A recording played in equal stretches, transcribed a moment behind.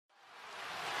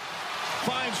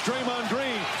finds Draymond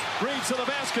Green. Green to the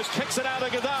basket, kicks it out of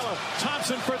Iguodala.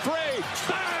 Thompson for three.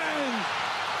 Bang!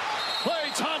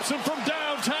 Klay Thompson from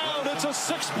downtown. It's a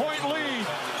 6-point lead.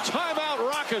 Timeout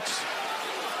Rockets.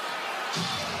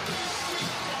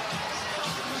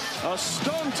 A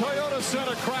stunned Toyota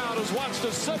Center crowd has watched a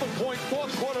 7-point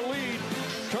fourth quarter lead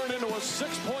turn into a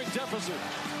 6-point deficit.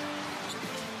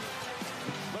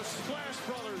 The Splash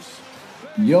Brothers.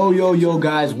 Yo,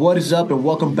 guys, what is up, and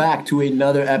welcome back to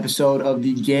another episode of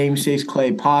the Game 6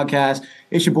 Clay podcast.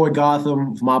 It's your boy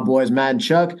Gotham with my boys Matt and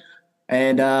Chuck,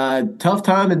 and tough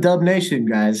time in Dub Nation,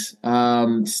 guys.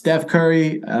 Steph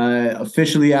Curry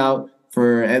officially out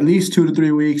for at least 2 to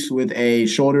 3 weeks with a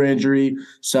shoulder injury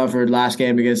suffered last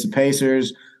game against the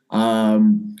Pacers.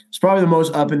 It's probably the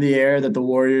most up in the air that the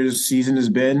Warriors season has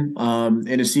been,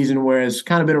 in a season where it's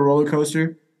kind of been a roller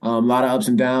coaster, a lot of ups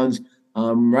and downs.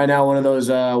 Right now, one of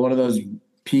those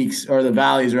peaks or the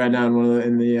valleys right now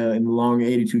in the long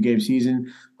 82 game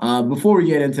season. Before we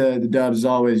get into the Dubs, as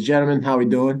always, gentlemen, how we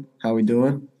doing?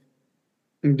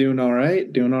 I'm doing all right.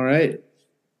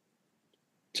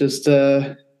 Just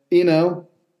tried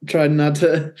not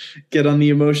to get on the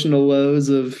emotional lows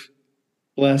of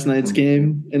last night's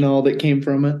game and all that came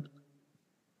from it.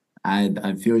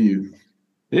 I feel you.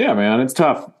 Yeah, man, it's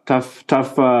tough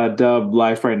Dub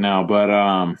life right now,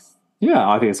 but yeah,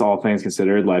 I think it's all things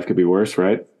considered. Life could be worse,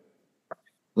 right?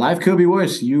 Life could be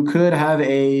worse. You could have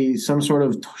some sort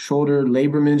of shoulder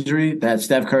labrum injury that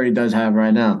Steph Curry does have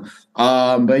right now.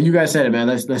 But you guys said it, man.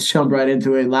 Let's jump right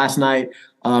into it. Last night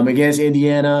against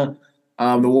Indiana,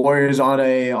 the Warriors on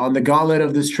the gauntlet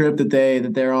of this trip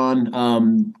that they're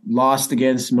on, lost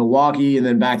against Milwaukee and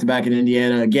then back to back in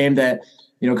Indiana. A game that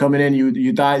coming in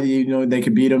you thought they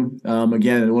could beat them.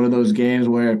 Again, one of those games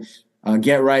where.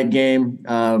 Get right game,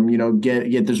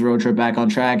 get this road trip back on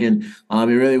track, and it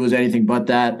really was anything but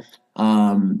that.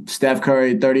 Steph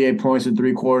Curry, 38 points in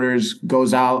 3 quarters,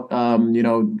 goes out,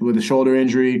 with a shoulder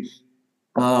injury.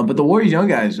 But the Warriors young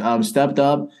guys stepped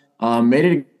up, made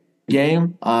it a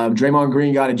game. Draymond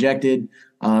Green got ejected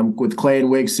with Klay and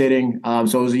Wiggs sitting.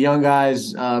 So it was the young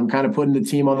guys kind of putting the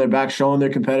team on their back, showing their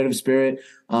competitive spirit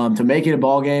to make it a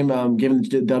ball game, giving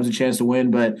the Dubs a chance to win.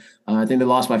 But I think they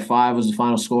lost by 5 was the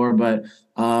final score. But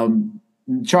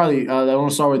Charlie, I want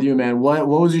to start with you, man. What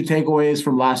was your takeaways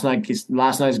from last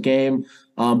night's game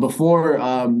before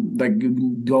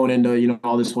going into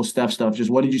all this whole Steph stuff? Just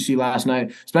what did you see last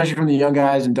night, especially from the young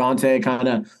guys and Dante kind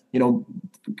of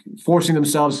forcing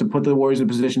themselves to put the Warriors in a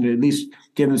position to at least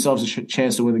give themselves a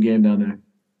chance to win the game down there?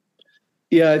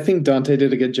 Yeah, I think Dante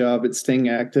did a good job at staying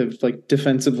active. Like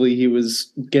defensively, he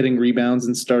was getting rebounds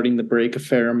and starting the break a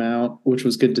fair amount, which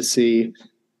was good to see.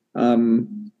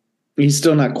 He's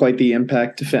still not quite the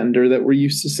impact defender that we're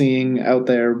used to seeing out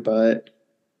there, but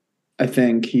I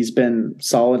think he's been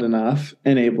solid enough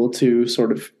and able to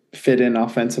sort of fit in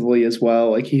offensively as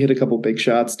well. Like he hit a couple big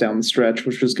shots down the stretch,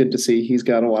 which was good to see. He's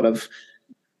got a lot of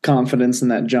confidence in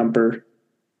that jumper.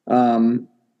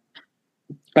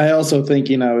 I also think,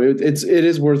 it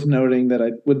is worth noting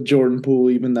that with Jordan Poole,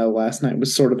 even though last night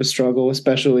was sort of a struggle,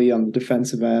 especially on the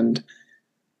defensive end,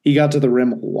 he got to the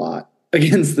rim a lot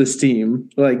against this team,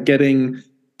 like getting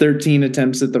 13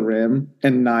 attempts at the rim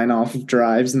and 9 off of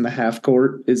drives in the half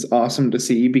court is awesome to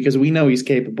see because we know he's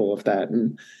capable of that.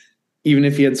 And even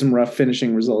if he had some rough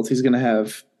finishing results, he's going to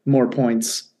have more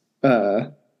points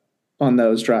on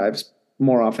those drives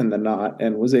more often than not,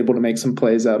 and was able to make some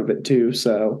plays out of it too.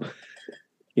 So,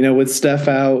 with Steph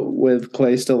out, with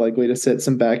Klay still likely to sit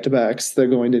some back-to-backs, they're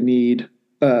going to need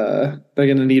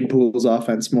Poole's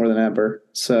offense more than ever.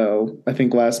 So I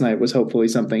think last night was hopefully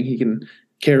something he can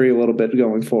carry a little bit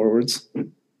going forwards.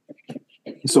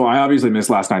 So I obviously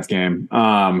missed last night's game.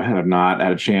 Have not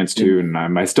had a chance to, and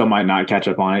I still might not catch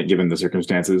up on it given the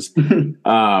circumstances.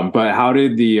 But how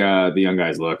did the young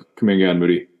guys look, Kuminga and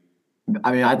Moody?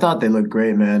 I mean, I thought they looked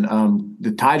great, man.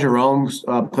 The Ty Jerome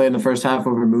played in the first half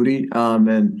over Moody,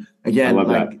 and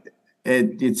again,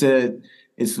 it's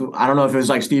I don't know if it was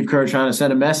like Steve Kerr trying to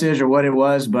send a message or what it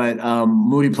was, but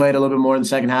Moody played a little bit more in the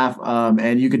second half,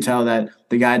 and you could tell that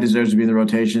the guy deserves to be in the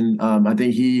rotation. I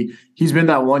think he's been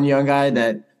that one young guy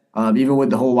that even with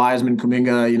the whole Wiseman,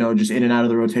 Kuminga, just in and out of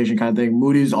the rotation kind of thing,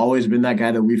 Moody's always been that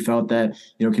guy that we felt that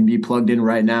can be plugged in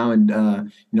right now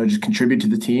and just contribute to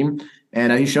the team.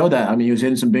 And he showed that. I mean, he was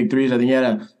hitting some big threes. I think he had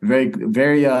a very,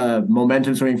 very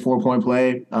momentum swinging 4-point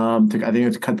play.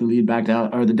 To cut the lead back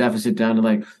down, or the deficit down to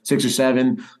like 6 or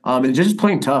 7. And just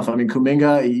playing tough. I mean,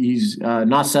 Kuminga, he's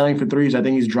not selling for threes. I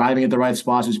think he's driving at the right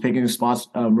spots. He's picking his spots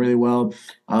really well.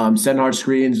 Setting hard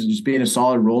screens, just being a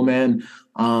solid role man.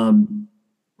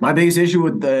 My biggest issue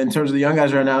in terms of the young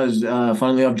guys right now is,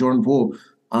 funnily enough, Jordan Poole.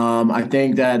 I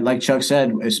think that, like Chuck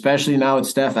said, especially now with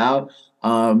Steph out,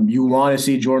 you want to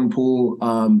see Jordan Poole.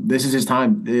 This is his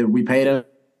time. We paid him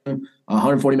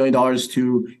 $140 million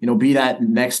to be that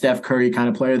next Steph Curry kind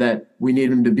of player that we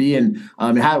need him to be, and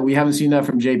we haven't seen that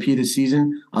from JP this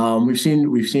season. We've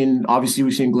seen obviously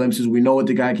we've seen glimpses. We know what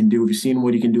the guy can do. We've seen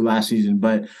what he can do last season,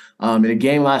 but in a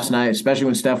game last night, especially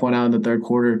when Steph went out in the third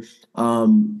quarter,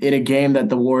 in a game that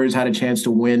the Warriors had a chance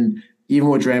to win. Even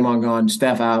with Draymond gone,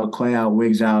 Steph out, Clay out,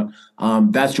 Wiggs out,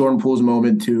 that's Jordan Poole's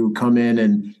moment to come in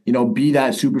and be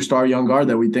that superstar young guard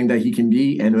that we think that he can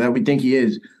be and that we think he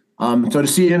is. So to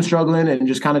see him struggling and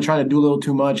just kind of trying to do a little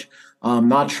too much,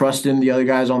 not trusting the other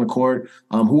guys on the court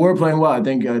who were playing well. I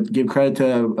think give credit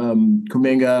to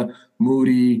Kuminga,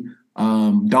 Moody,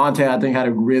 Dante. I think had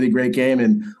a really great game,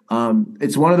 and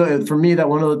it's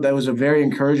that was a very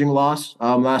encouraging loss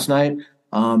last night.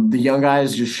 The young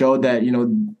guys just showed that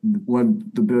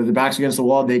when the back's against the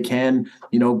wall, they can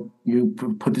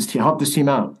help this team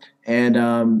out, and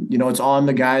it's on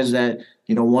the guys that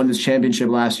won this championship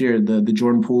last year, the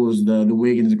Jordan Pooles, the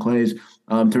Wiggins, the Clays,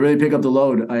 to really pick up the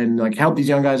load and help these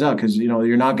young guys out, because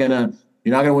you're not gonna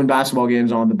win basketball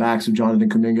games on the backs of Jonathan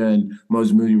Kuminga and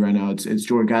Moses Moody right now.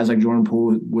 It's guys like Jordan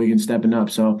Poole, Wiggins stepping up.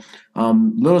 So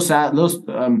little sad,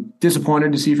 little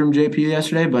disappointed to see from JP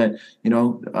yesterday, but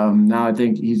now I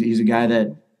think he's a guy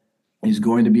that is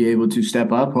going to be able to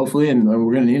step up hopefully, and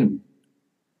we're going to need him.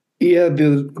 Yeah,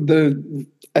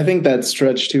 I think that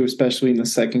stretch too, especially in the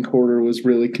second quarter, was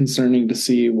really concerning to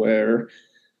see, where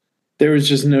there was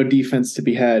just no defense to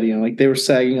be had. They were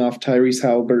sagging off Tyrese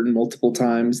Halliburton multiple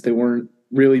times. They weren't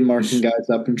really marking guys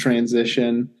up in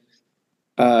transition,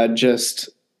 just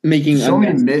making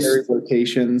unnecessary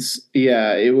rotations.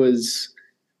 Yeah, it was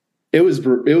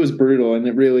brutal, and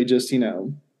it really just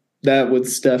that with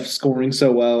Steph scoring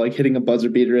so well, hitting a buzzer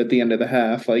beater at the end of the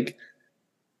half,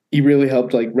 he really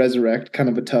helped resurrect kind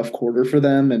of a tough quarter for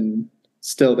them, and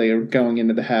still they are going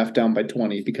into the half down by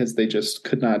 20 because they just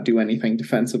could not do anything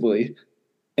defensively.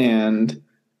 And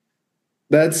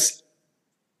that's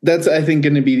I think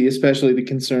going to be especially the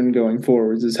concern going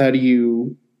forwards, is how do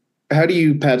you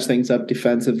patch things up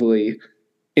defensively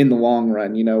in the long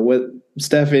run? With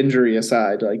Steph injury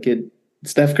aside,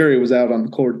 Steph Curry was out on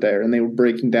the court there and they were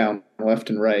breaking down left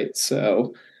and right.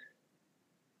 So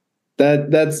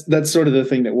that's sort of the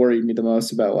thing that worried me the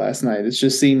most about last night. It's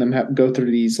just seeing them go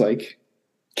through these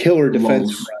killer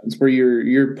defensive runs where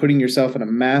you're putting yourself in a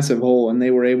massive hole, and they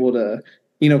were able to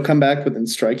come back within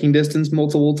striking distance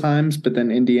multiple times, but then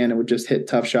Indiana would just hit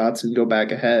tough shots and go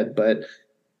back ahead. But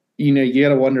you got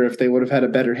to wonder if they would have had a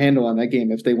better handle on that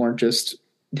game if they weren't just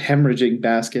hemorrhaging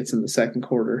baskets in the second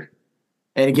quarter.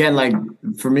 And again,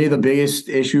 for me, the biggest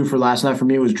issue for last night for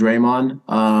me was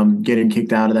Draymond getting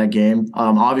kicked out of that game.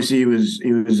 Obviously, he was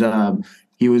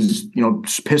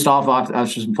pissed off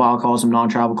after some foul calls, some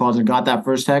non-travel calls, and got that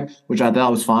first tech, which I thought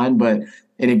was fine. But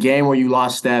in a game where you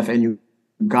lost Steph and you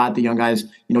got the young guys,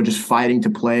 just fighting to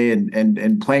play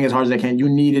and playing as hard as they can, you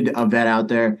needed a vet out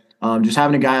there. Just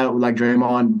having a guy like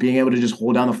Draymond being able to just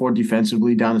hold down the fort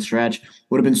defensively down the stretch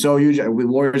would have been so huge. The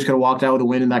Warriors could have walked out with a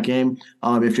win in that game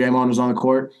if Draymond was on the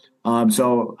court.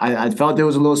 So I felt it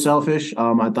was a little selfish.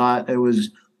 I thought it was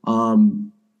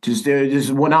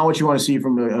just not what you want to see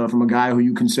from a guy who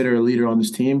you consider a leader on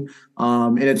this team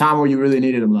in a time where you really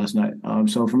needed him last night.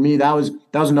 So for me, that was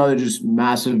another just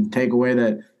massive takeaway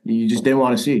that you just didn't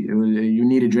want to see. You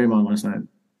needed Draymond last night.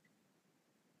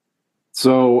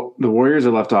 So the Warriors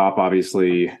are left off,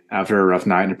 obviously, after a rough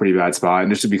night in a pretty bad spot.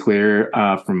 And just to be clear,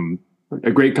 from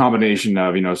a great combination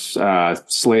of,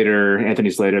 Slater, Anthony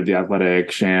Slater of The Athletic,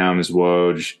 Shams,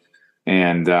 Woj,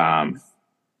 and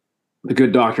the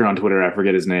good doctor on Twitter, I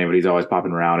forget his name, but he's always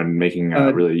popping around and making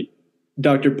really...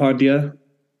 Dr. Pandya.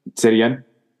 Say it again?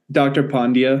 Dr.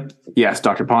 Pandya. Yes,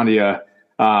 Dr. Pandya.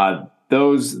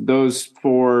 Those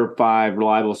 4 or 5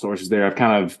 reliable sources there have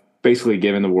kind of basically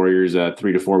given the Warriors a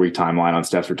 3 to 4 week timeline on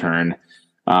Steph's return.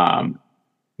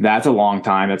 That's a long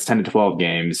time. That's 10 to 12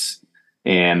 games.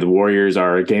 And the Warriors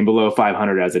are a game below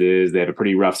 500 as it is. They have a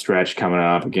pretty rough stretch coming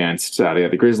up against, they got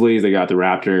the Grizzlies, they got the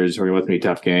Raptors, who are going to be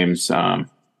tough games.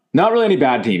 Not really any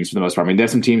bad teams for the most part. I mean, they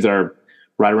have some teams that are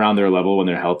right around their level when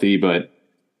they're healthy, but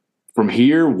from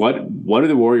here, what do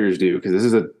the Warriors do?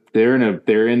 Because they're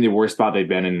in the worst spot they've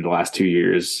been in the last 2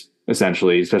 years,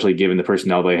 essentially, especially given the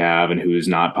personnel they have and who's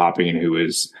not popping and who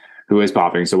is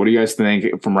popping. So what do you guys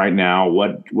think from right now?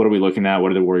 What are we looking at? What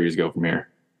do the Warriors go from here?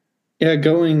 Yeah,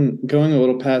 going a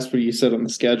little past what you said on the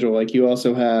schedule, you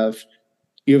also have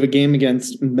a game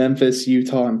against Memphis,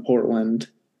 Utah, and Portland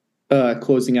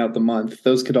closing out the month.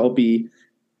 Those could all be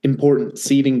important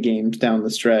seeding games down the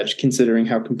stretch, considering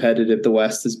how competitive the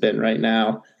West has been right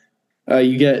now.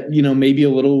 You get, maybe a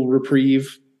little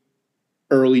reprieve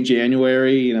early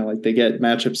January, like they get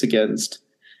matchups against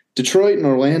Detroit and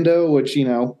Orlando, which,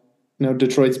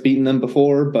 Detroit's beaten them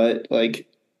before, but like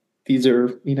these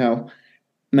are,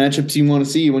 matchups you want to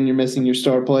see when you're missing your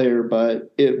star player,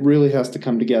 but it really has to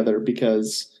come together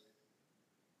because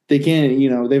they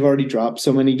can't, they've already dropped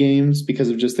so many games because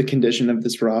of just the condition of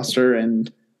this roster.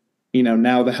 And,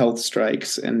 now the health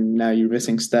strikes and now you're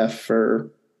missing Steph for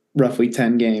roughly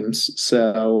 10 games.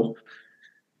 So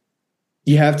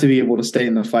you have to be able to stay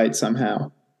in the fight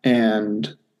somehow.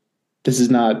 And this is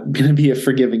not going to be a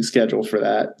forgiving schedule for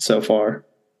that so far.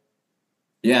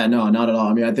 Yeah, no, not at all.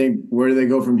 I mean, I think where do they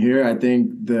go from here? I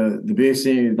think the biggest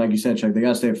thing, like you said, Chuck, they got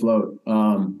to stay afloat.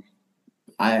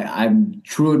 I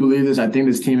truly believe this. I think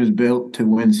this team is built to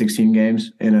win 16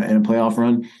 games in a playoff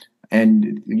run.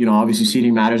 And, obviously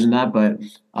seeding matters in that, but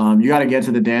you got to get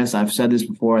to the dance. I've said this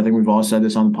before. I think we've all said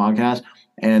this on the podcast.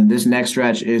 And this next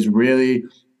stretch is really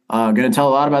going to tell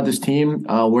a lot about this team,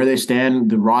 where they stand,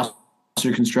 the roster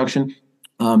construction.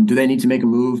 Do they need to make a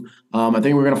move? I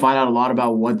think we're going to find out a lot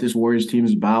about what this Warriors team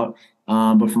is about.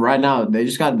 But from right now, they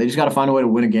just got to find a way to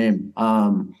win a game.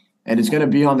 And it's going to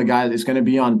be on the guys. It's going to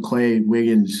be on Clay,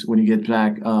 Wiggins when he gets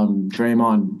back,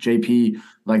 Draymond, JP,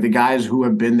 like the guys who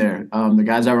have been there, the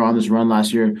guys that were on this run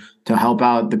last year to help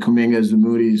out the Kumingas, the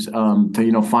Moody's,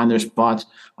 to find their spots.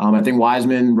 I think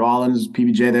Wiseman, Rollins,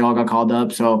 PBJ, they all got called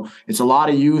up. So it's a lot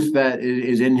of youth that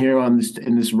is in here in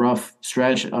this rough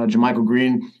stretch. JaMychal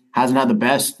Green hasn't had the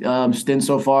best stint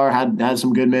so far. Had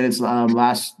some good minutes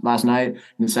last night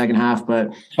in the second half,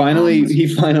 but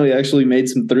he finally actually made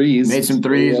some threes. I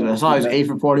saw he was 8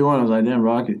 for 41. I was like, damn,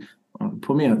 Rocket,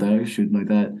 put me out there. I could shoot like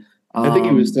that. I think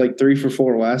he was like 3 for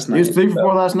 4 last night. He was 3 for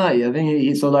 4 last night. Yeah, I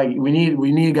think so. Like we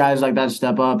need guys like that to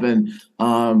step up. And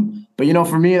but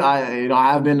for me, I've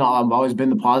always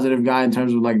been the positive guy in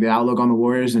terms of like the outlook on the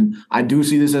Warriors, and I do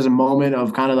see this as a moment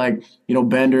of kind of like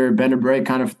bender break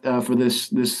kind of for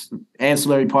this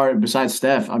ancillary part besides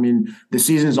Steph. I mean, the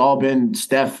season's all been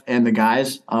Steph and the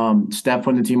guys. Steph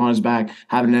putting the team on his back,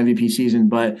 having an MVP season,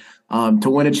 but to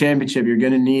win a championship, you're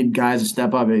going to need guys to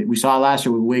step up. We saw it last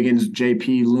year with Wiggins,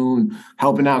 JP, Loon,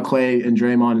 helping out Clay and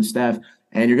Draymond and Steph.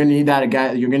 And you're going to need that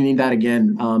again. You're going to need that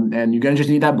again. And you're going to just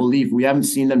need that belief. We haven't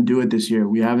seen them do it this year.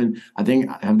 We haven't. I think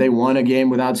have they won a game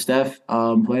without Steph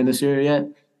playing this year yet?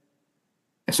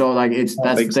 So like that's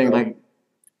the thing. So. Like,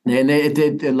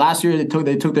 and last year they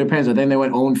took their pens. I think they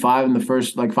went 0-5 in the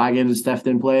first 5 games that Steph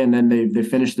didn't play, and then they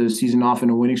finished the season off in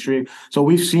a winning streak. So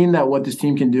we've seen that what this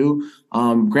team can do.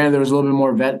 Granted, there was a little bit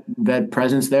more vet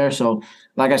presence there. So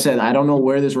like I said, I don't know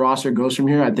where this roster goes from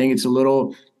here. I think it's a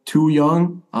little too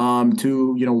young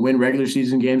to win regular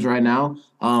season games right now.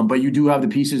 But you do have the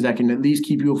pieces that can at least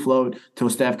keep you afloat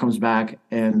till Steph comes back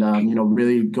and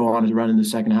really go on his run in the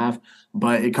second half.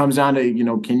 But it comes down to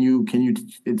can you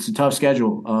it's a tough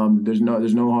schedule.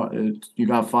 You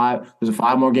got 5. There's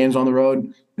 5 more games on the road.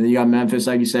 And then you got Memphis,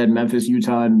 like you said,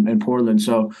 Utah, and Portland.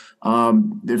 So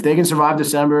if they can survive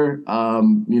December,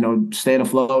 staying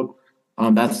afloat.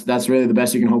 That's really the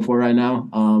best you can hope for right now.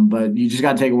 But you just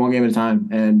got to take it one game at a time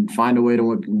and find a way to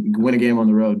win a game on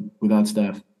the road without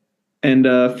Steph. And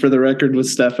for the record, with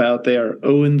Steph out, they are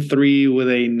 0-3 with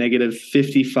a negative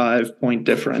 55-point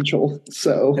differenther.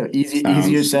 So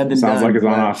easier said than done. Sounds like it's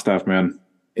on off Steph, man.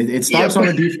 It starts on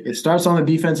the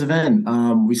defensive end.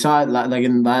 We saw it like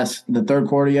in the third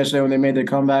quarter yesterday when they made their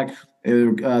comeback. They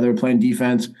were playing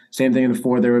defense. Same thing in the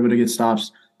fourth. They were able to get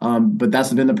stops. But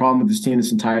that's been the problem with this team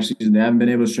this entire season. They haven't been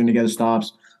able to string together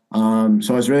stops.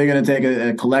 So it's really going to take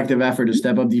a collective effort to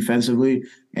step up defensively,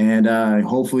 and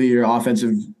hopefully your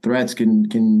offensive threats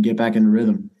can get back in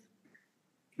rhythm.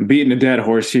 Beating a dead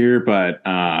horse here, but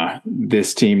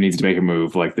this team needs to make a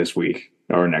move like this week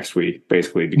or next week,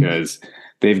 basically, because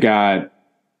they've got.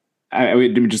 I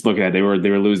just look at it. They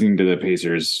were losing to the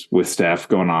Pacers with Steph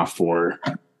going off for,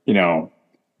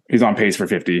 he's on pace for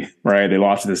 50, right? They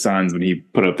lost to the Suns when he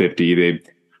put up 50. They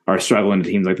are struggling to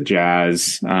teams like the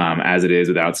Jazz as it is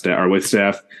without Steph or with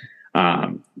Steph.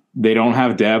 They don't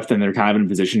have depth, and they're kind of in a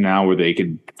position now where they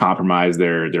could compromise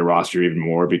their roster even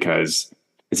more because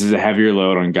this is a heavier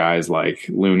load on guys like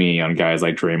Looney, on guys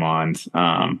like Draymond.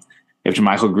 If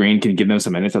JaMychal Green can give them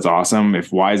some minutes, that's awesome.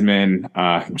 If Wiseman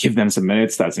can give them some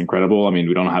minutes, that's incredible. I mean,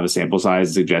 we don't have a sample size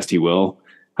to suggest he will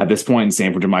at this point, and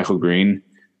same for JaMychal Green.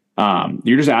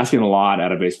 You're just asking a lot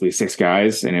out of basically 6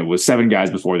 guys, and it was 7 guys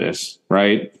before this,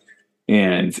 right?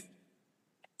 And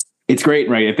it's great,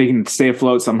 right? If they can stay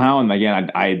afloat somehow. And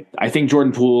again, I think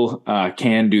Jordan Poole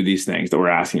can do these things that we're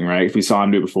asking, right? If we saw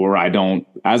him do it before,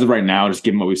 as of right now, just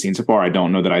given what we've seen so far, I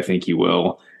don't know that I think he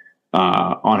will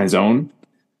on his own.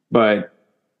 But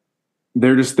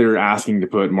they're asking to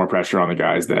put more pressure on the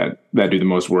guys that do the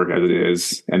most work as it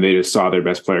is. And they just saw their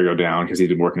best player go down because he's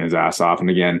been working his ass off. And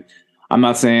again, I'm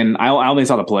not saying I only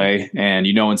saw the play, and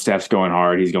when Steph's going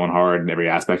hard, he's going hard in every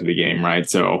aspect of the game, right?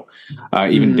 So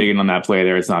even digging on that play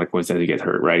there, it's not a coincidence he gets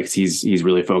hurt, right? Because he's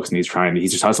really focused and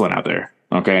he's just hustling out there,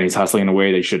 okay? And he's hustling in a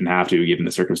way they shouldn't have to, given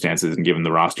the circumstances and given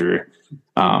the roster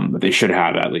that they should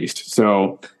have at least.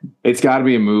 So it's got to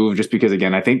be a move, just because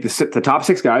again, I think the top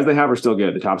 6 guys they have are still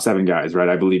good. The top 7 guys, right?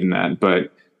 I believe in that,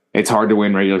 but it's hard to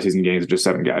win regular season games with just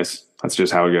 7 guys. That's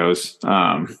just how it goes.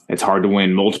 It's hard to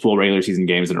win multiple regular season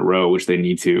games in a row, which they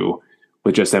need to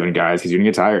with just 7 guys, because you're going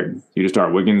to get tired. You just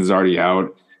start. Wiggins is already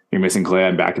out. You're missing Clay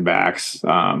on back-to-backs.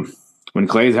 When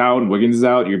Clay's out and Wiggins is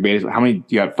out, you're basically, how many?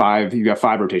 You got 5. You got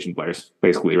 5 rotation players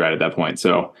basically right at that point.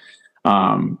 So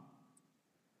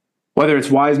whether it's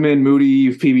Wiseman,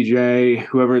 Moody, PBJ,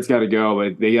 whoever it's got to go,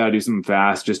 but they got to do something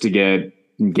fast just to get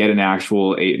an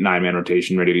actual 8-9-man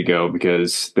rotation ready to go,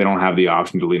 because they don't have the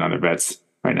option to lean on their vets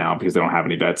right now because they don't have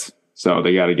any vets. So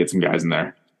they got to get some guys in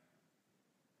there.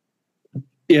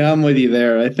 Yeah, I'm with you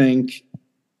there. I think,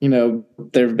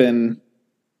 there have been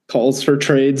calls for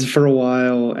trades for a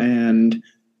while, and,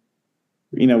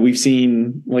 we've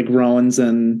seen like Rollins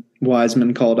and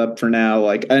Wiseman called up for now.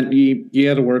 Like, and you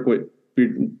got to work with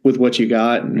what you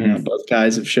got. And, both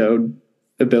guys have showed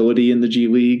ability in the G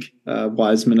League.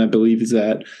 Wiseman, I believe, is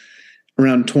at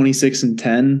around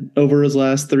 26-10 over his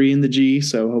last 3 in the G.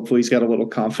 So hopefully he's got a little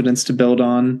confidence to build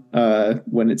on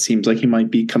when it seems like he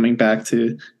might be coming back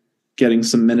to getting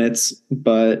some minutes.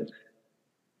 But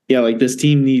yeah, like, this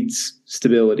team needs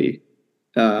stability.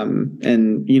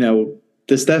 And,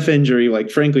 the Steph injury, like,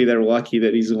 frankly, they're lucky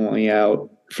that he's only out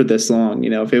for this long.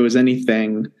 If it was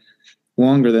anything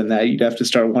longer than that, you'd have to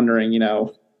start wondering,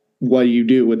 what do you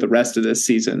do with the rest of this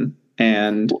season?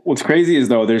 And what's crazy is,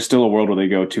 though, there's still a world where they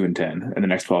go 2-10 in the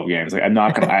next 12 games. Like, I'm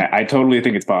not going to, I totally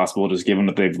think it's possible, just given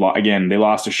that they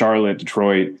lost to Charlotte,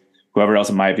 Detroit, whoever else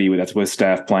it might be. That's with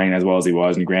Steph playing as well as he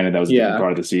was. And granted, that was a big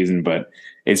part of the season, but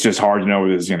it's just hard to know where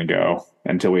this is going to go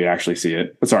until we actually see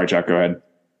it. But sorry, Chuck, go ahead.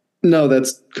 No,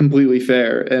 that's completely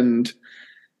fair. And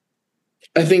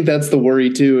I think that's the worry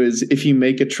too, is if you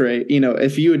make a trade,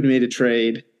 if you had made a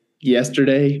trade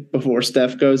yesterday before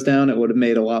Steph goes down, it would have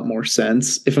made a lot more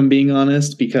sense, if I'm being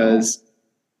honest, because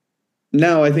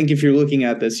now I think if you're looking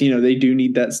at this, they do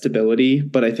need that stability,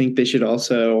 but I think they should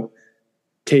also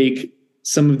take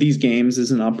some of these games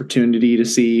as an opportunity to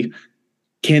see,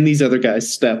 can these other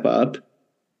guys step up,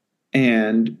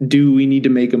 and do we need to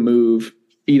make a move?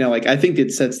 I think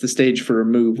it sets the stage for a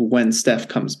move when Steph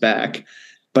comes back.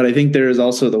 But I think there is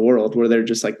also the world where they're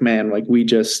just like, man, like, we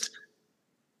just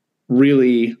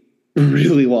really,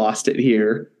 really lost it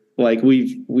here. Like,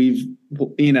 we've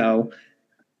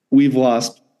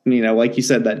lost, like you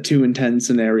said, that 2-10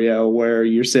 scenario where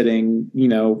you're sitting,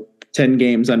 10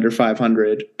 games under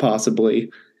 500 possibly,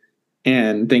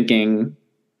 and thinking,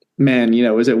 man,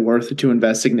 is it worth it to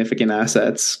invest significant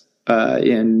assets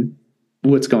in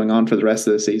what's going on for the rest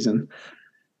of the season?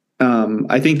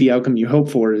 I think the outcome you hope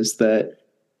for is that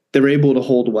they're able to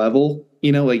hold level,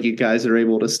 like, you guys are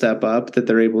able to step up, that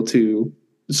they're able to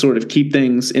sort of keep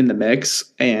things in the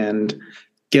mix and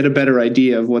get a better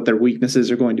idea of what their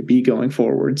weaknesses are going to be going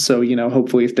forward. So,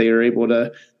 hopefully if they are able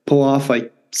to pull off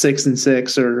like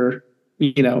 6-6 or,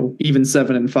 even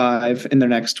 7-5 in their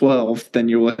next 12, then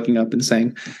you're looking up and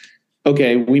saying,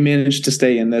 okay, we managed to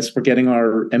stay in this. We're getting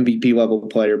our MVP level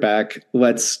player back.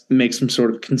 Let's make some sort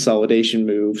of consolidation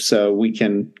move so we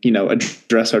can,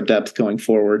 address our depth going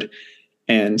forward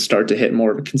and start to hit more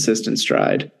of a consistent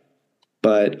stride.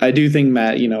 But I do think,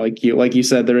 Matt, like you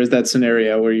said, there is that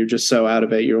scenario where you're just so out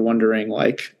of it. You're wondering,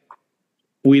 like,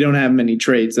 we don't have many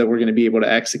trades that we're going to be able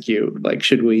to execute. Like,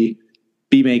 should we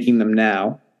be making them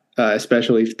now,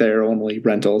 especially if they're only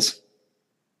rentals?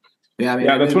 Yeah,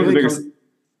 that's one of the biggest.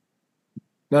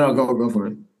 No, go for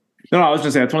it. No, I was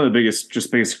just saying that's one of the biggest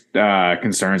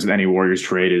concerns with any Warriors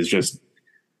trade is just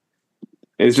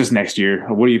next year.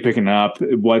 What are you picking up?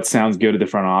 What sounds good at the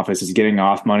front office? Is getting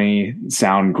off money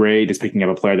sound great? Is picking up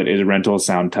a player that is a rental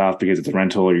sound tough because it's a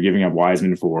rental? Or you're giving up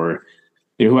Wiseman for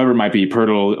whoever it might be,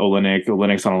 Pirtle,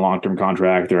 Olynyk's on a long-term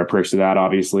contract. There are perks to that,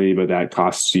 obviously, but that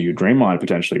costs you Draymond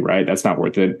potentially, right? That's not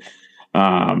worth it.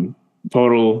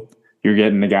 Total. You're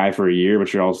getting the guy for a year,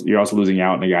 but you're also losing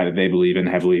out on a guy that they believe in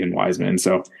heavily in Wiseman.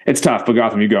 So it's tough. But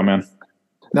Gotham, you go, man.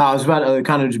 No, I was about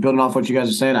kind of just building off what you guys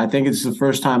are saying. I think it's the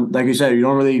first time, like you said, you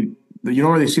don't really you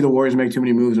don't really see the Warriors make too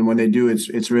many moves, and when they do,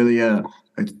 it's really a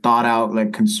thought out,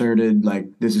 like concerted, like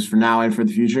this is for now and for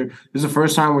the future. This is the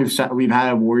first time we've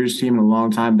had a Warriors team in a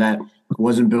long time that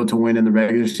wasn't built to win in the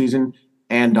regular season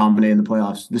and dominate in the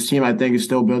playoffs. This team, I think, is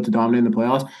still built to dominate in the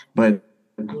playoffs, but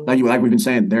like we've been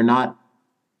saying,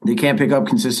 they can't pick up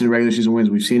consistent regular season wins.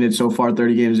 We've seen it so far,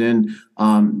 30 games in.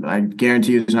 I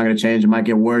guarantee you it's not going to change. It might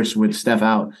get worse with Steph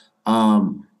out.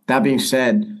 That being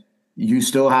said, you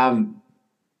still have,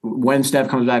 when Steph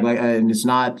comes back, and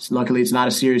luckily it's not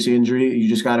a serious injury. You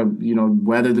just got to,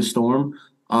 weather the storm.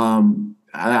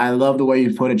 I love the way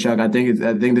you put it, Chuck. I think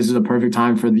this is a perfect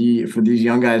time for these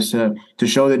young guys to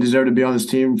show they deserve to be on this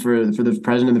team for the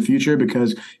present and the future,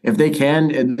 because if they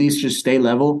can at least just stay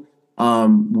level,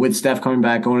 with Steph coming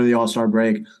back, going to the All-Star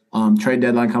break, trade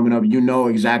deadline coming up,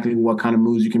 exactly what kind of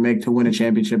moves you can make to win a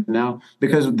championship now,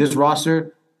 because this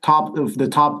roster, the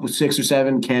top 6 or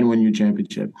 7 can win you a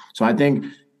championship. So I think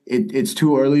it's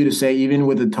too early to say, even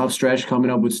with a tough stretch coming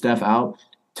up with Steph out,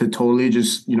 to totally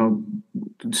just,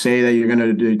 say that you're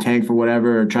going to tank for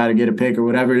whatever or try to get a pick or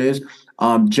whatever it is,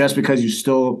 just because you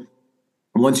still,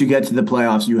 once you get to the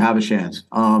playoffs, you have a chance.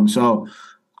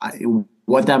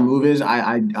 What that move is,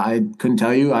 I couldn't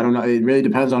tell you. I don't know. It really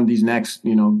depends on these next,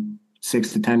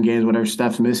 6 to 10 games, whatever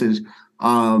Steph misses.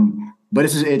 But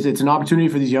it's an opportunity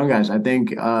for these young guys. I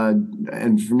think,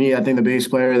 and for me, I think the biggest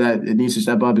player that it needs to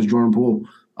step up is Jordan Poole.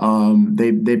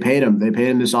 They paid him. They paid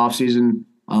him this offseason.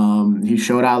 He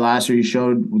showed out last year. He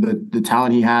showed the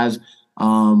talent he has.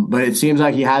 But it seems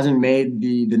like he hasn't made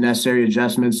the necessary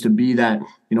adjustments to be that,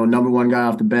 number one guy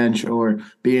off the bench, or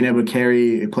being able to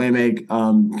carry, play make,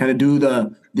 kind of do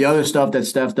the other stuff that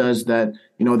Steph does that,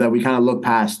 that we kind of look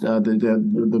past,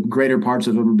 the greater parts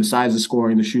of him besides the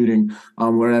scoring, the shooting,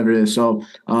 whatever it is. So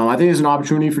I think it's an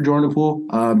opportunity for Jordan Poole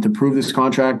to prove this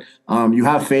contract. You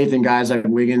have faith in guys like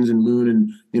Wiggins and Loon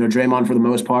and, Draymond for the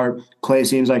most part. Clay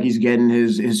seems like he's getting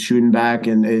his shooting back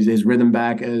and his rhythm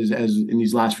back as in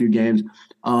these last few games.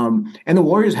 And the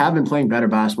Warriors have been playing better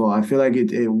basketball. I feel like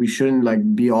we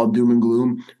shouldn't be all doom and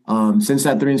gloom. Since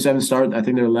that 3-7 start, I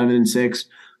think they're 11-6,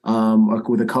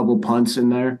 with a couple punts in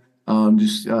there.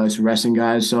 Just resting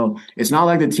guys. So it's not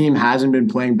like the team hasn't been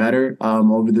playing better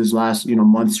over this last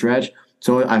month stretch.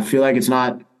 So I feel like it's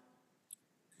not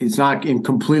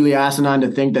completely asinine to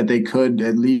think that they could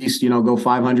at least go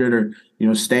 500 or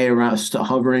stay around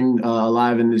hovering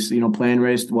alive in this playing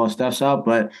race while Steph's out.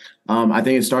 But I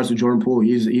think it starts with Jordan Poole.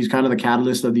 He's kind of the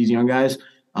catalyst of these young guys.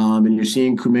 And you're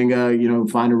seeing Kuminga,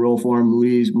 find a role for him.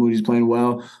 Moody's playing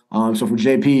well. So for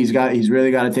JP, he's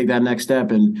really got to take that next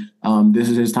step, and this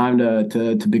is his time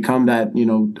to become that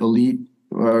elite,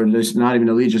 or just not even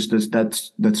elite, just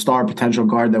that star potential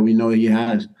guard that we know he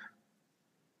has.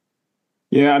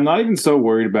 Yeah, I'm not even so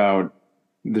worried about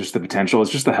just the potential.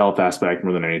 It's just the health aspect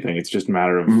more than anything. It's just a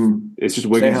matter of it's just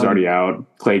Wiggins is already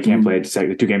out. Clay can't play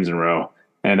 2 games in a row.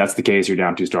 And that's the case. You're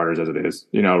down 2 starters as it is,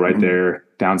 right there,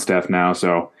 down Steph now.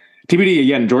 So TBD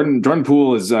again, Jordan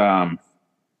Poole is, I've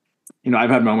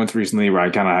had moments recently where I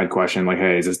kind of had questioned, like,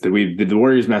 hey, did the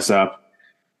Warriors mess up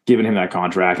giving him that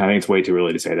contract? And I think it's way too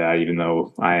early to say that, even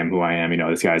though I am who I am.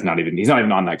 This guy's he's not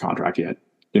even on that contract yet,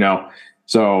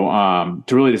 So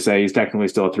to really say he's technically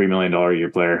still a $3 million a year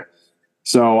player.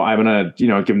 So I'm going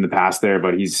to, give him the pass there,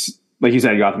 but he's, like you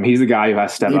said, Gotham, he's the guy who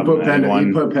has to step up. He put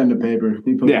pen to paper.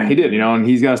 He did, and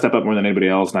he's got to step up more than anybody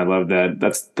else. And I love that.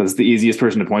 That's the easiest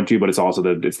person to point to, but it's also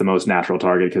it's the most natural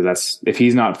target, because if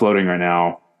he's not floating right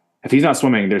now, if he's not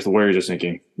swimming, the Warriors are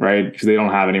sinking, right? Because they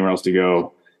don't have anywhere else to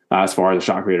go as far as the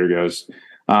shot creator goes.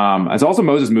 It's also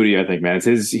Moses Moody, I think, man.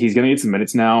 He's going to get some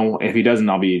minutes now. If he doesn't,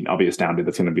 I'll be astounded.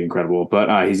 That's going to be incredible.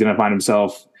 But he's going to find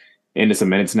himself into some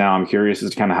minutes now. I'm curious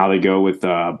as to kind of how they go with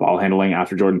ball handling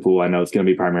after Jordan Poole. I know it's going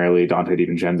to be primarily Dante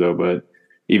DiVincenzo, but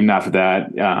even after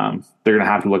that, they're going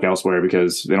to have to look elsewhere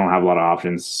because they don't have a lot of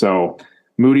options. So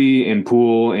Moody and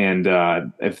Poole, and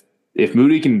if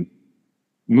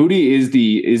Moody is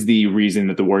the reason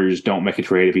that the Warriors don't make a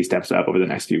trade if he steps up over the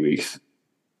next few weeks.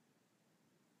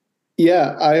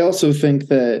 Yeah, I also think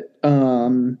that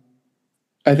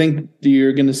I think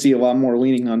you're going to see a lot more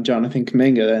leaning on Jonathan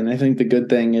Kuminga, and I think the good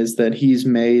thing is that he's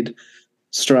made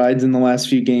strides in the last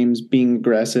few games being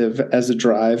aggressive as a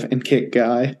drive and kick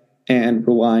guy and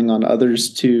relying on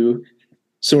others to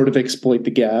sort of exploit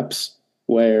the gaps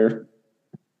where,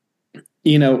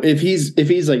 if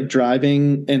he's like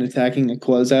driving and attacking a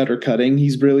closeout or cutting,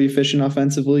 he's really efficient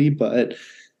offensively, but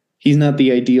he's not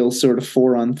the ideal sort of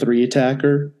 4-on-3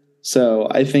 attacker. So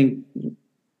I think,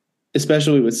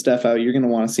 especially with Steph out, you're going to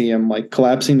want to see him like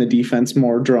collapsing the defense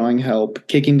more, drawing help,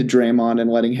 kicking to Draymond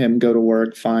and letting him go to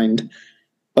work, find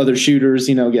other shooters,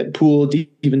 get Poole,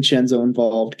 DiVincenzo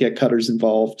involved, get cutters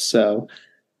involved. So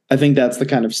I think that's the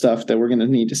kind of stuff that we're going to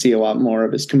need to see a lot more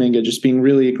of, is Kuminga just being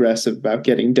really aggressive about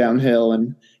getting downhill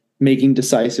and making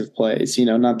decisive plays,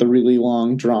 not the really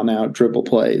long, drawn-out dribble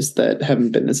plays that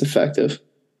haven't been as effective.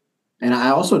 And I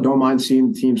also don't mind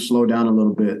seeing teams slow down a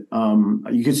little bit.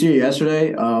 You could see it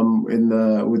yesterday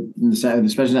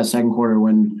especially that second quarter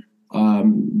when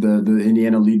the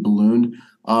Indiana lead ballooned.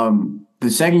 The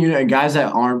second unit, guys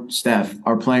that aren't Steph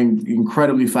are playing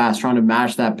incredibly fast, trying to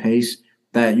match that pace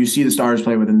that you see the starters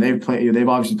play with. And they've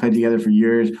obviously played together for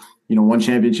years, won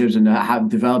championships and have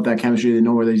developed that chemistry. They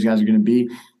know where these guys are going to be.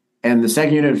 And the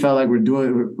second unit felt like we're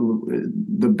doing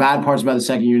the bad parts about the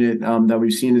second unit that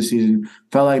we've seen this season.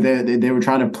 Felt like they were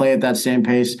trying to play at that same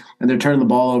pace, and they're turning the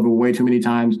ball over way too many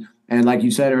times. And like you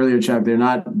said earlier, Chuck, they're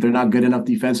not good enough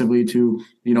defensively to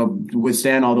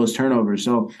withstand all those turnovers.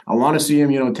 So I want to see him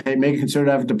make a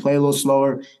concerted effort to play a little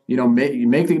slower.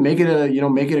 Make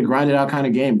it a grinded out kind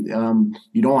of game.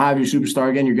 You don't have your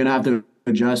superstar again. You're gonna have to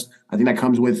adjust. I think that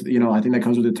comes with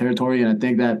the territory, and I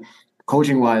think that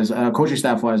coaching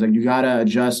staff wise, like you gotta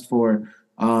adjust for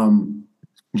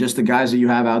just the guys that you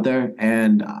have out there.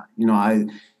 And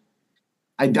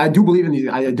I do believe in these.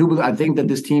 I think that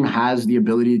this team has the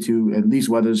ability to at least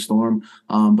weather the storm.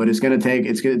 But it's gonna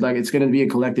be a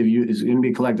collective. It's gonna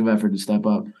be a collective effort to step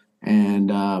up. And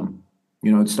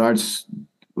it starts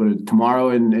tomorrow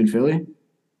in Philly.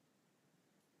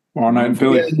 Tomorrow night in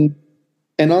Philly.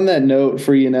 And on that note,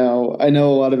 I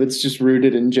know a lot of it's just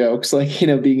rooted in jokes, like,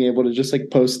 being able to just like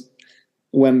post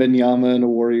Wembanyama in a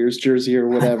Warriors jersey or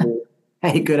whatever.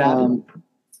 Hey, good happen.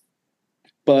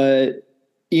 But,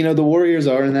 the Warriors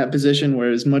are in that position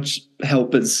where as much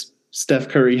help as Steph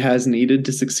Curry has needed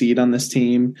to succeed on this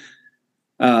team,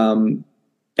 and,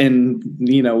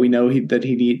 we know that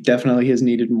he definitely has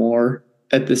needed more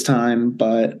at this time,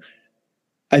 but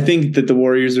I think that the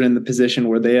Warriors are in the position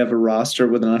where they have a roster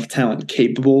with enough talent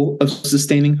capable of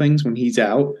sustaining things when he's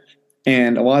out.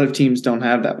 And a lot of teams don't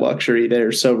have that luxury.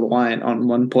 They're so reliant on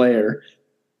one player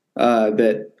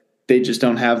that they just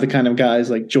don't have the kind of guys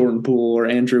like Jordan Poole or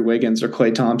Andrew Wiggins or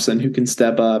Klay Thompson who can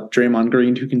step up, Draymond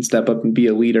Green who can step up and be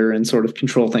a leader and sort of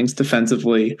control things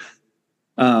defensively.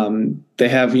 They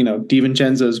have,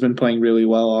 DiVincenzo's been playing really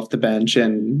well off the bench,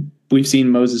 and we've seen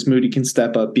Moses Moody can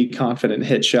step up, be confident,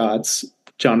 hit shots.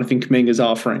 Jonathan Kuminga is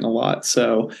offering a lot.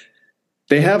 So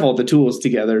they have all the tools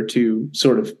together to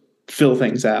sort of fill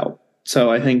things out. So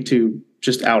I think to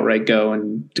just outright go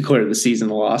and declare the season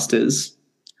lost it's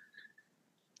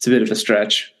a bit of a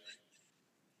stretch.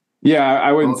 Yeah,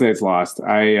 I wouldn't say it's lost.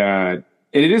 It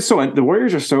is the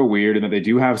Warriors are so weird in that they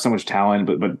do have so much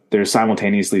talent, but they're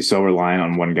simultaneously so reliant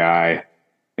on one guy.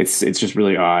 It's just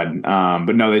really odd.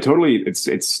 But no, they totally it's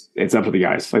up to the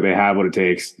guys. Like, they have what it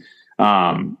takes.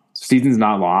 Season's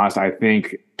not lost. I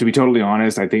think, to be totally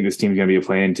honest, I think this team's going to be a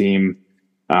play-in team.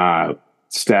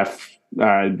 Steph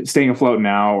staying afloat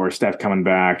now, or Steph coming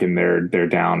back and they're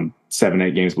down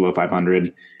 7-8 games below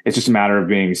 500. It's just a matter of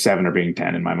being 7 or being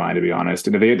 10 in my mind, to be honest.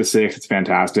 And if they get to 6, it's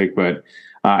fantastic, but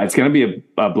it's going to be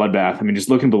a bloodbath. I mean, just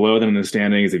looking below them in the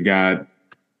standings, they've got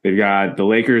the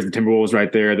Lakers, the Timberwolves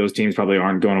right there. Those teams probably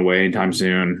aren't going away anytime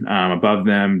soon. Above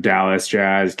them, Dallas,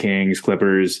 Jazz, Kings,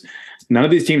 Clippers. None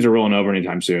of these teams are rolling over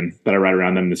anytime soon that are right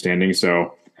around them in the standings.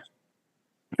 So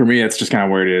for me, that's just kind of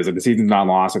where it is. Like, the season's not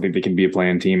lost. I think they can be a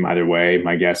play-in team either way.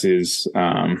 My guess is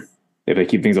if they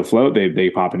keep things afloat, they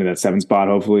pop into that 7 spot,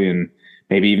 hopefully, and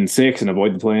maybe even 6 and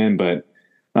avoid the play-in. But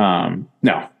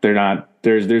no, they're not.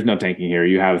 There's no tanking here.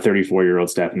 You have a 34-year-old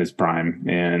Steph in his prime,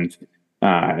 and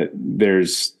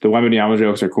there's the Wembanyama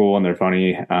jokes are cool and they're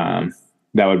funny.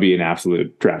 That would be an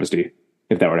absolute travesty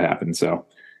if that were to happen. So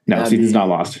no, season's not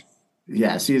lost.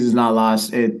 Yeah, season's not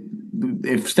lost.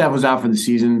 If Steph was out for the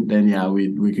season, then yeah,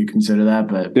 we could consider that.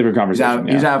 But different conversation.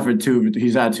 He's out for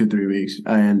 2-3 weeks,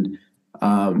 and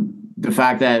the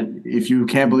fact that if you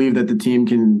can't believe that the team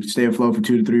can stay afloat for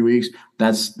 2 to 3 weeks,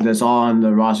 that's all on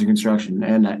the roster construction.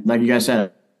 And like you guys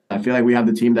said, I feel like we have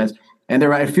the team and they're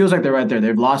right. It feels like they're right there.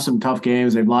 They've lost some tough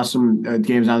games. They've lost some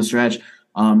games down the stretch.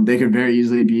 They could very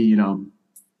easily be 4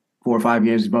 or 5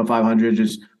 games above 500,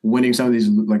 just winning some of these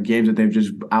like games that they've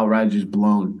just outright just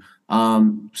blown.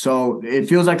 So it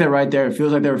feels like they're right there. It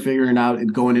feels like they were figuring out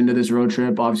it going into this road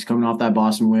trip, obviously coming off that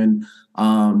Boston win.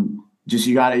 You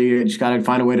just gotta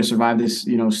find a way to survive this,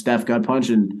 Steph gut punch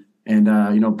and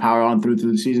power on through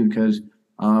the season. Because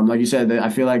like you said, I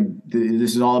feel like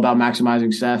this is all about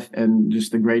maximizing Steph and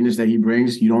just the greatness that he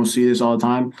brings. You don't see this all the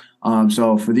time.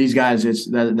 So for these guys, it's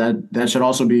that should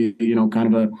also be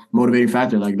kind of a motivating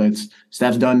factor. Like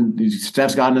Steph's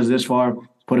gotten us this far,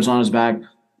 put us on his back.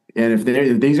 And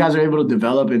if these guys are able to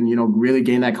develop and really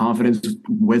gain that confidence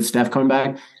with Steph coming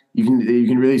back, you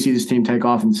can really see this team take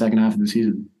off in the second half of the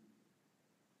season.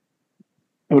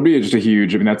 It would be just a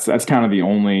huge. I mean, that's kind of the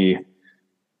only.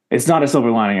 It's not a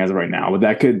silver lining as of right now, but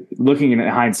that could, looking in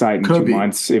hindsight in 2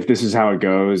 months, if this is how it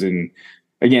goes, and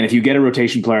again, if you get a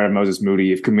rotation player of Moses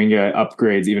Moody, if Kuminga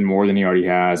upgrades even more than he already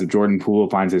has, if Jordan Poole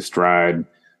finds his stride,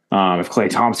 if Klay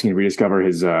Thompson can rediscover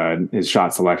his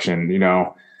shot selection,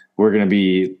 we're going to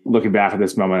be looking back at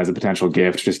this moment as a potential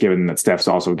gift, just given that Steph's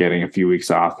also getting a few weeks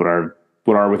off, but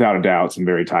are without a doubt some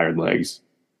very tired legs.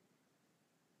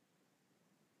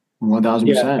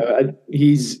 1,000%.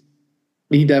 Yeah,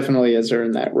 he definitely has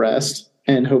earned that rest,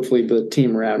 and hopefully the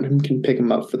team around him can pick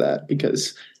him up for that,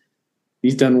 because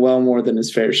he's done well more than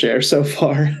his fair share so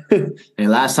far. Hey,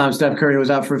 last time Steph Curry was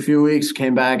out for a few weeks,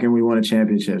 came back and we won a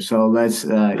championship. So let's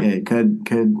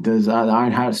does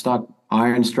the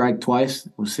Iron strike twice?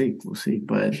 We'll see,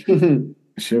 but it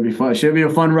should be fun. It should be a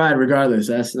fun ride regardless.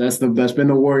 That's been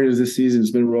the Warriors this season.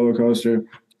 It's been a roller coaster.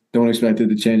 Don't expect it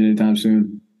to change anytime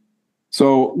soon.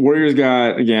 So Warriors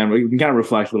got, again, we can kind of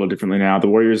reflect a little differently now. The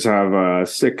Warriors have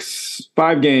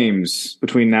 5 games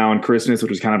between now and Christmas, which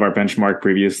was kind of our benchmark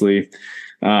previously.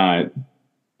 They've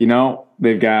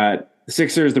got the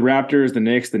Sixers, the Raptors, the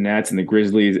Knicks, the Nets, and the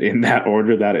Grizzlies in that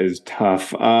order. That is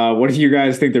tough. What do you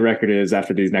guys think the record is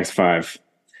after these next 5?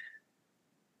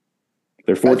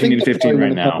 They're 14-15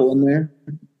 right now. In there.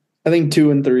 I think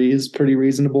 2-3 is pretty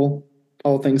reasonable,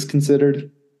 all things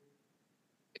considered.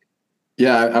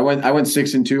 Yeah, I went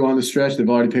 6-2 on the stretch. They've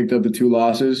already picked up the 2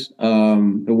 losses.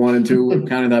 The 1 and 2 were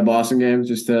kind of that Boston game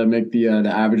just to make the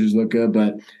averages look good.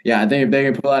 But yeah, I think if they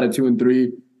can pull out a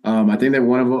 2-3, I think that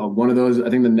one of those. I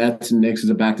think the Nets and Knicks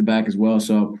is a back-to-back as well.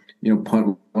 So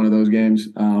punt one of those games.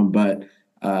 But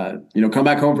come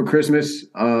back home for Christmas.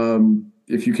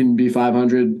 If you can be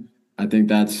 500, I think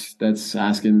that's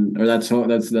asking, or that's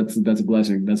a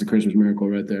blessing. That's a Christmas miracle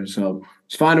right there. So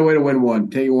just find a way to win one.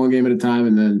 Take it one game at a time,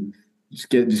 and then. Just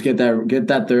get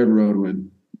that third road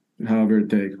win, however it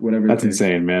takes, whatever. That's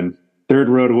insane, man. Third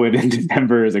road win in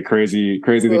December is a crazy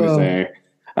thing to say.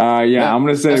 I'm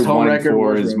going to say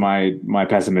 1-4 is my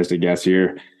pessimistic guess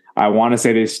here. I want to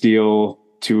say they steal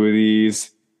 2 of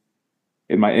these.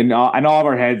 I know all of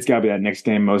our heads got to be that next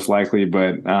game most likely,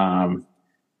 but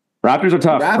Raptors are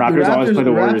tough. Raptors always play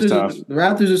the Warriors tough. The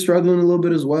Raptors are struggling a little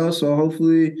bit as well, so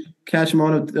hopefully catch them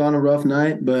on a rough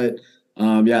night, but.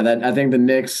 I think the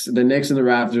Knicks and the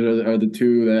Raptors are the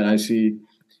 2 that I see.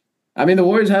 I mean, the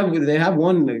Warriors have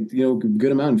won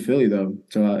good amount in Philly though,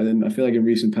 so I feel like in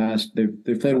recent past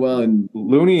they've played well. And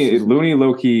Looney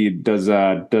low key does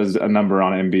a number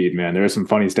on Embiid, man. There are some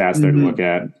funny stats there to look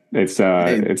at. It's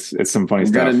some funny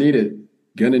stuff.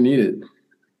 Gonna need it.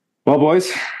 Well,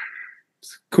 boys,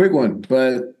 quick one,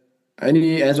 but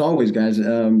as always, guys,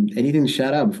 anything to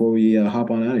shout out before we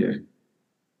hop on out of here?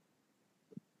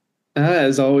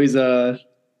 As always, you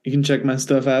can check my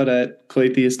stuff out at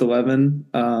Claytheist11.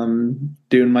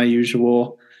 Doing my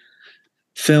usual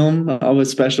film. I'll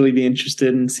especially be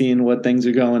interested in seeing what things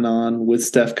are going on with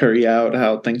Steph Curry out,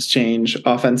 how things change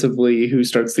offensively, who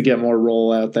starts to get more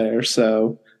role out there.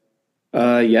 So,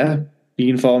 you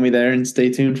can follow me there and stay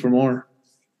tuned for more.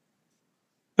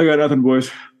 I got nothing,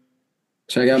 boys.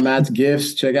 Check out Matt's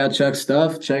gifts. Check out Chuck's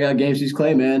stuff. Check out Game Sees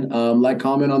Clay, man.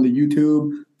 Comment on the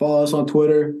YouTube. Follow us on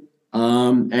Twitter.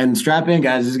 And strap in,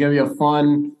 guys. This is gonna be a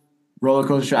fun roller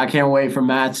coaster. I can't wait for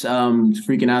Matt's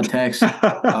freaking out text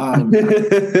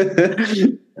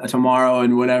tomorrow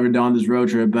and whatever on this road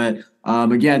trip. But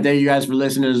again, thank you guys for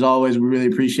listening. As always, we really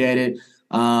appreciate it.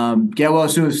 Get well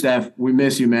soon, Steph. We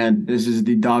miss you, man. This is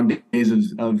the dog days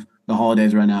of the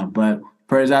holidays right now. But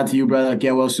prayers out to you, brother.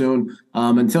 Get well soon.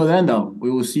 Until then, though, we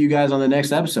will see you guys on the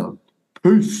next episode.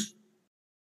 Peace.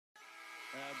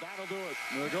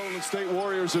 The Golden State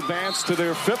Warriors advance to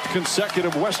their 5th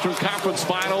consecutive Western Conference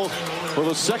Final. For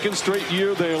the 2nd straight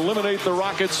year, they eliminate the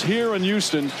Rockets here in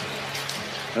Houston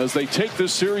as they take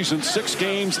this series in 6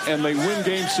 games, and they win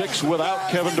Game 6 without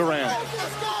Kevin Durant.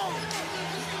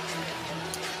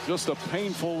 Just a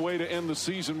painful way to end the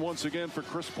season once again for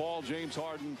Chris Paul, James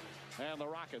Harden, and the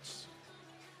Rockets.